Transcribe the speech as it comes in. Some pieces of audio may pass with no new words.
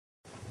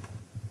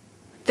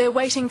They're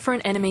waiting for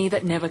an enemy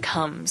that never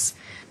comes.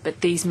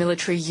 But these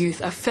military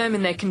youth are firm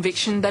in their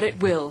conviction that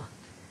it will.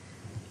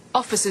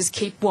 Officers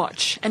keep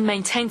watch and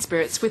maintain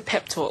spirits with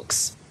pep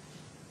talks.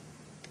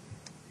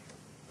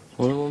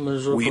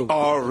 We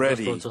are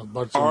ready,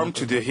 armed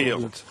to the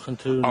hilt.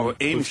 Our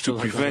aim is to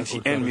prevent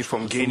the enemy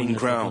from gaining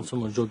ground.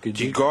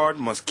 The Guard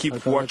must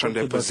keep watch on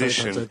their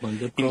position.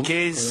 In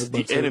case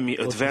the enemy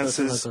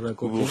advances,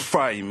 we will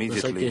fire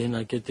immediately.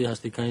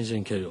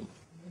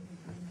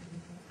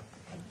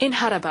 In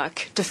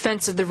Karabakh,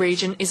 defence of the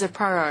region is a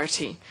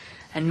priority,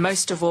 and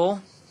most of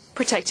all,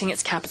 protecting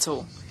its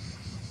capital.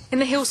 In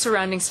the hills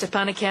surrounding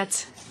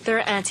Stepanakert, there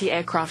are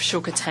anti-aircraft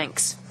Shulka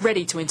tanks,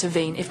 ready to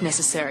intervene if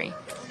necessary.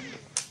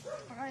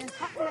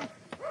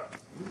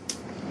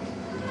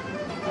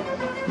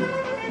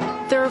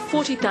 There are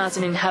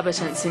 40,000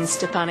 inhabitants in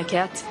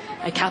Stepanakert,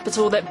 a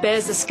capital that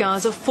bears the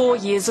scars of 4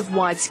 years of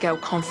wide-scale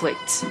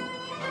conflict.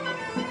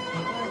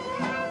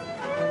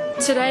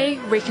 Today,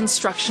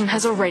 reconstruction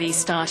has already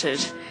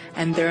started,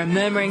 and there are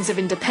murmurings of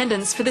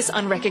independence for this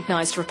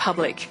unrecognised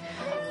republic.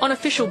 On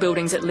official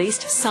buildings at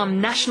least,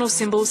 some national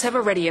symbols have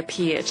already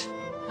appeared.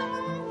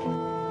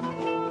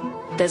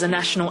 There's a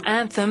national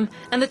anthem,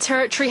 and the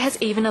territory has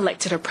even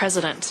elected a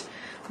president.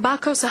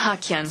 Barko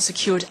Sahakian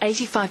secured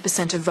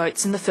 85% of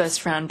votes in the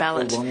first round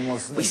ballot.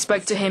 We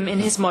spoke to him in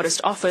his modest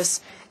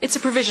office. It's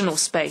a provisional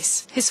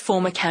space, his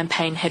former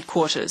campaign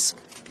headquarters.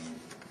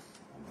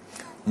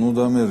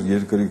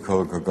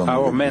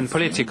 Our main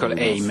political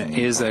aim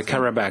is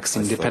Karabakh's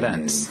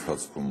independence.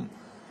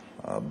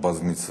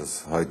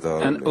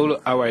 And all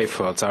our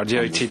efforts are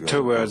directed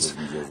towards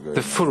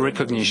the full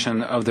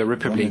recognition of the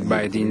Republic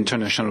by the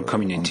international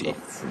community.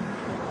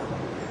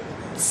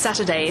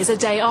 Saturday is a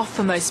day off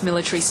for most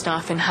military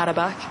staff in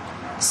Karabakh.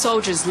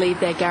 Soldiers leave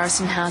their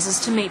garrison houses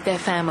to meet their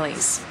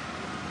families.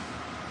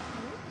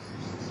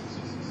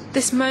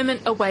 This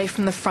moment away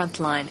from the front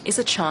line is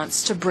a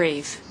chance to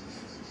breathe.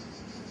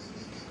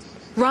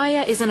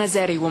 Raya is an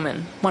Azeri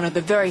woman, one of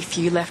the very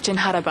few left in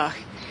Karabakh.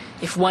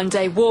 If one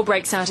day war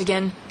breaks out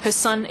again, her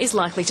son is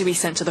likely to be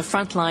sent to the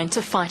front line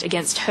to fight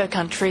against her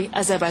country,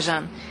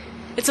 Azerbaijan.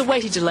 It's a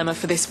weighty dilemma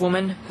for this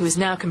woman, who is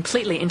now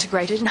completely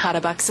integrated in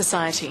Karabakh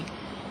society.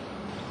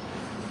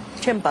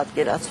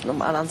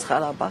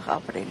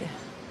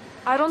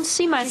 I don't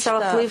see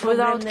myself live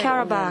without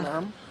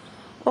Karabakh.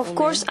 Of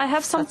course, I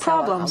have some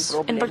problems,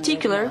 in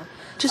particular,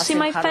 to see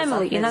my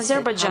family in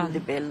Azerbaijan,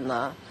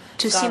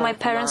 to see my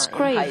parents'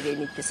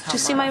 grave, to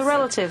see my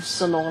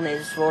relatives.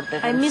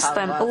 I miss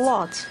them a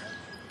lot.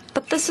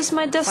 But this is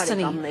my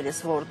destiny.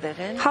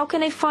 How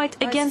can I fight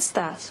against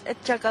that?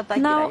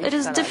 Now it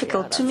is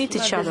difficult to meet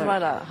each other.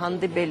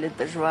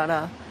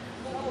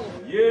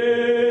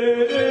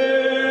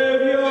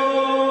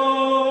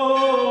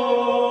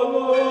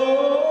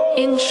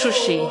 In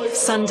Shushi,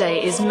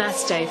 Sunday is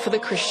Mass Day for the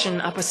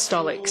Christian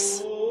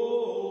Apostolics.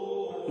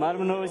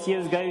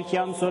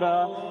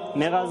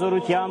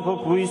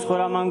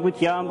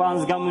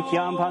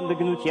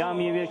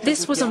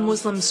 This was a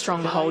Muslim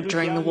stronghold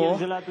during the war,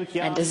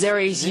 and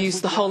Azeris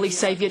used the Holy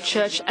Saviour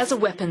Church as a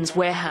weapons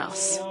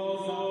warehouse.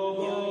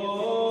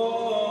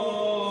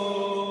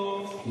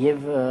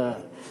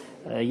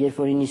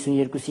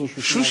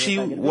 Shushi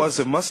was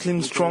a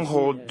Muslim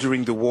stronghold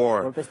during the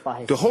war.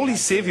 The Holy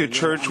Saviour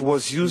Church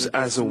was used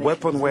as a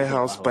weapon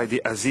warehouse by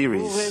the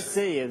Azeris.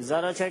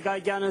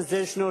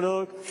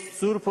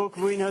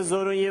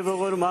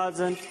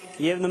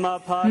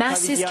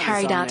 Mass is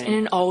carried out in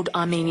an old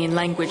Armenian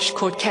language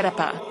called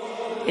Kerapa.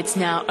 It's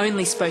now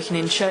only spoken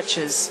in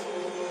churches.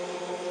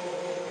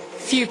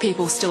 Few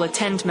people still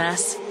attend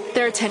Mass.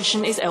 Their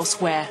attention is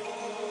elsewhere.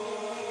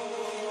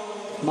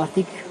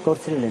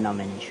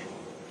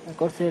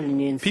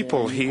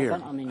 People here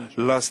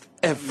lost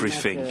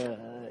everything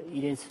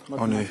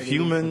on a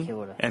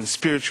human and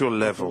spiritual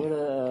level.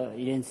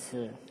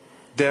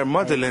 Their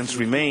motherlands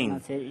remain,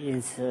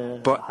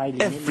 but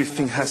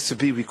everything has to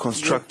be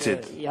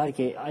reconstructed.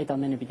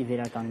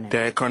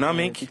 Their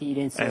economic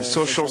and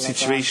social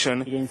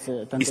situation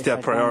is their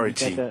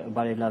priority.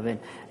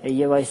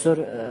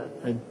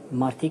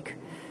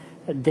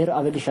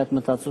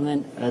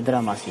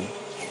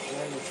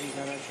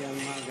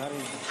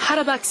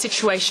 Karabakh's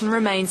situation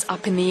remains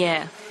up in the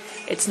air.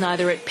 It's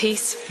neither at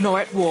peace nor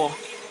at war.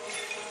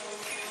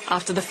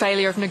 After the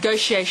failure of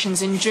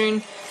negotiations in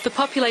June, the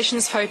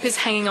population's hope is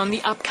hanging on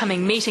the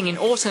upcoming meeting in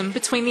autumn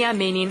between the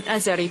Armenian and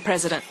Azeri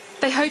president.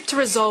 They hope to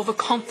resolve a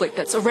conflict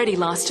that's already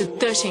lasted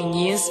 13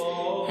 years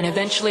and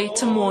eventually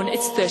to mourn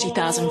its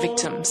 30,000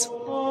 victims.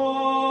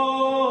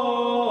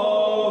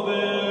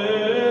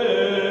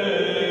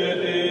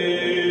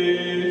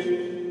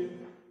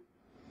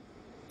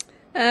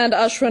 And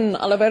Ashwin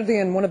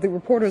Alaverdian, one of the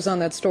reporters on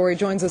that story,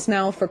 joins us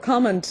now for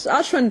comment.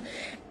 Ashwin,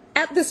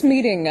 at this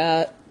meeting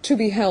to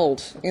be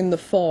held in the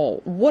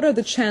fall, what are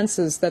the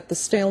chances that the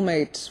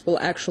stalemate will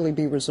actually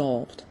be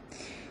resolved?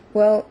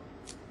 Well,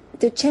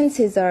 the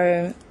chances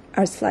are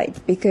slight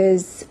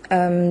because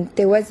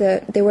there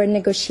were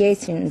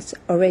negotiations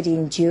already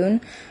in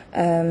June.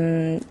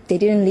 They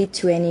didn't lead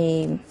to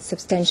any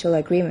substantial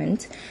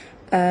agreement.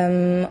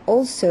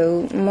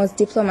 Also, most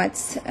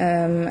diplomats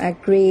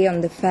agree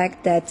on the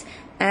fact that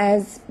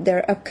as there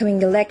are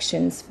upcoming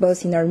elections,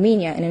 both in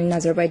Armenia and in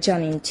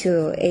Azerbaijan in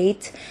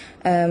 2008,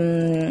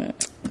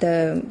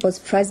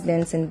 both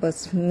presidents and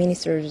both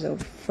ministers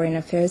of foreign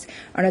affairs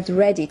are not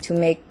ready to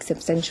make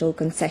substantial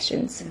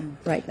concessions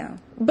right now.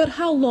 But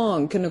how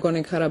long can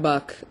Nagorno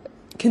Karabakh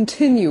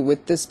continue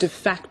with this de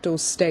facto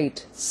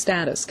state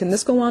status? Can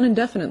this go on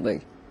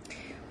indefinitely?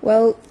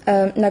 Well,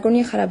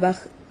 Nagorno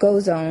Karabakh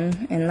goes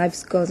on, and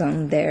life goes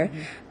on there,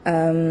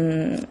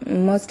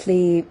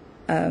 mostly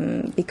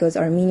because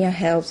Armenia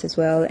helps as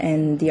well,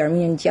 and the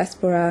Armenian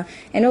diaspora,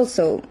 and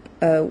also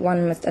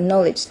one must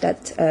acknowledge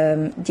that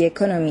the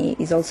economy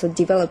is also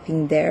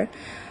developing there.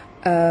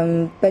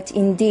 But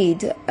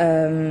indeed,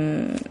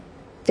 there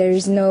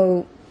is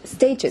no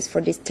status for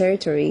this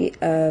territory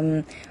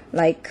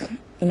like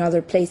in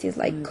other places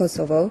like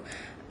Kosovo.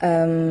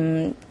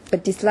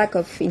 But this lack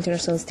of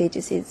international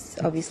status is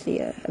obviously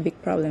a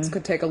big problem. This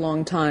could take a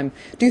long time.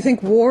 Do you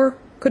think war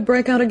could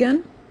break out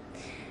again?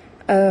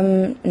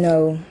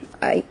 No.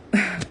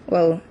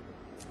 Well,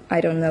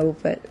 I don't know,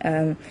 but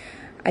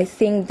I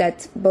think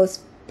that both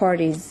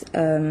parties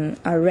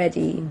are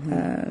ready.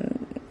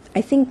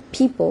 I think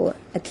people,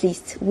 at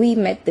least, we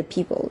met the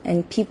people,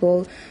 and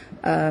people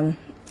want.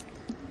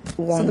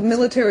 So the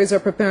militaries are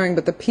preparing,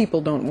 but the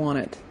people don't want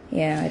it.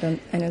 Yeah, I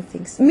don't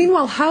think so.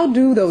 Meanwhile, how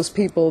do those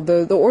people,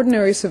 the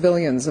ordinary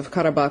civilians of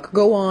Karabakh,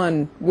 go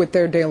on with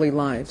their daily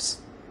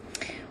lives?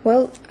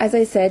 Well, as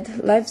I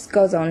said, life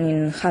goes on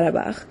in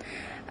Karabakh.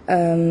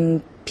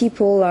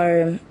 People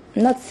are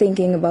not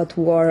thinking about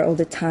war all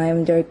the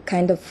time. They're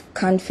kind of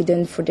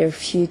confident for their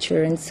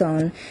future and so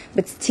on.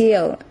 But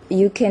still,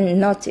 you can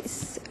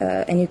notice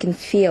and you can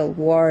feel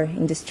war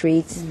in the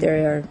streets.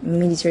 There are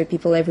military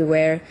people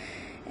everywhere.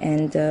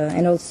 And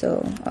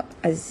also,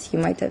 as you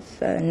might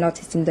have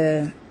noticed in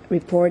the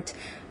report,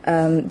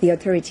 the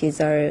authorities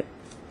are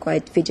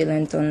quite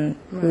vigilant on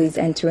who is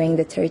entering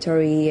the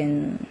territory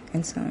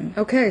and so on.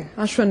 Okay,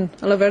 Ashwin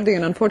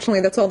Alaverdian,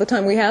 unfortunately that's all the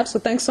time we have, so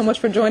thanks so much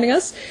for joining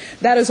us.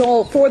 That is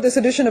all for this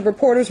edition of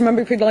Reporters.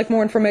 Remember, if you'd like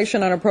more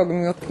information on our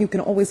program, you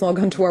can always log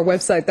on to our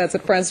website. That's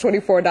at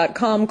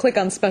France24.com. Click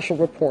on Special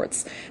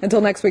Reports.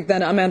 Until next week,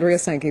 then, I'm Andrea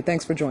Sankey.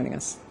 Thanks for joining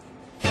us.